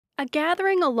A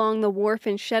gathering along the wharf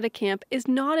in Cheticamp is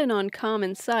not an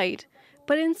uncommon sight,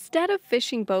 but instead of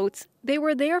fishing boats, they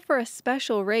were there for a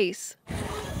special race.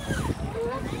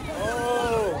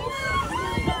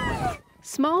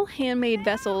 Small handmade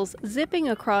vessels zipping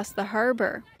across the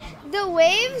harbor. The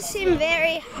waves seem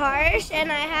very harsh,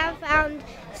 and I have found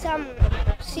some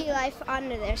sea life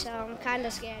under there, so I'm kind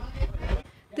of scared.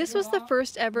 This was the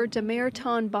first ever Démarre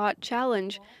ton boat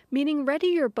challenge, meaning ready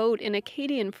your boat in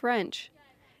Acadian French.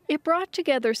 It brought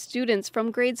together students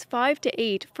from grades 5 to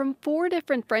 8 from 4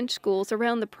 different French schools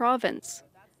around the province.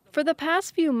 For the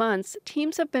past few months,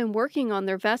 teams have been working on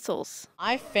their vessels.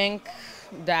 I think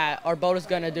that our boat is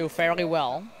going to do fairly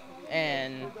well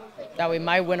and that we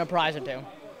might win a prize or two.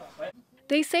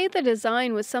 They say the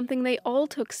design was something they all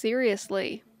took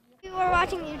seriously. We were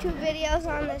watching YouTube videos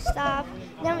on this stuff,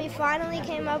 then we finally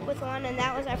came up with one, and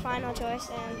that was our final choice.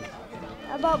 And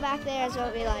a boat back there is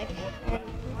what we like, and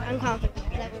I'm confident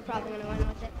that we're probably going to win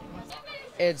with it.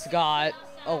 It's got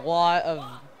a lot of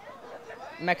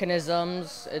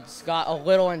mechanisms. It's got a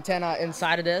little antenna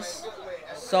inside of this,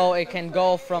 so it can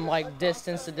go from like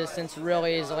distance to distance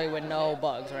really easily with no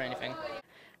bugs or anything.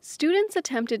 Students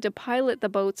attempted to pilot the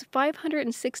boats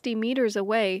 560 meters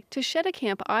away to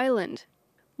Cheticamp Island.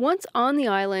 Once on the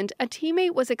island, a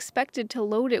teammate was expected to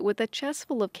load it with a chest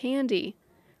full of candy.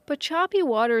 But choppy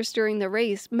waters during the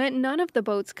race meant none of the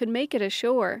boats could make it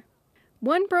ashore.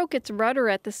 One broke its rudder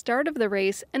at the start of the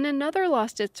race and another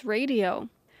lost its radio.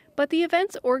 But the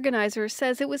event's organizer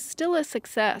says it was still a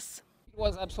success. It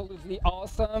was absolutely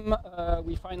awesome.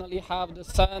 We finally have the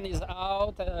sun is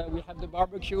out. We have the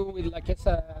barbecue with La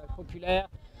Caisse Populaire.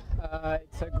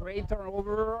 It's a great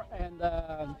turnover, and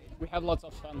we have lots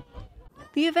of fun.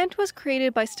 The event was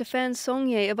created by Stéphane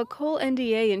Saunier of École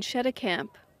NDA in Cheticamp.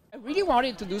 I really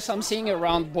wanted to do something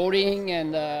around boating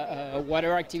and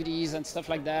water activities and stuff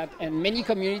like that. And many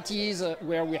communities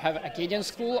where we have Acadian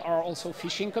school are also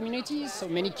fishing communities. So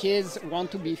many kids want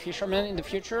to be fishermen in the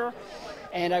future.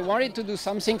 And I wanted to do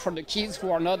something for the kids who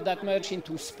are not that much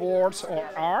into sports or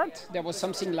art. There was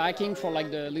something lacking for like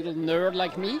the little nerd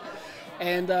like me.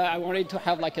 And I wanted to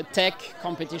have like a tech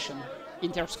competition,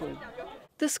 inter-school.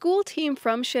 The school team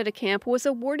from Cheticamp was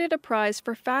awarded a prize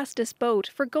for fastest boat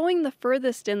for going the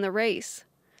furthest in the race.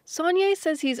 Saunier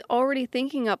says he's already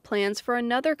thinking up plans for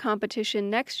another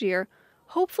competition next year,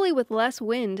 hopefully with less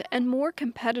wind and more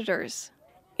competitors.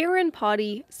 Erin,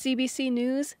 Pottie, CBC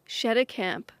News,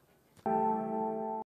 Cheticamp.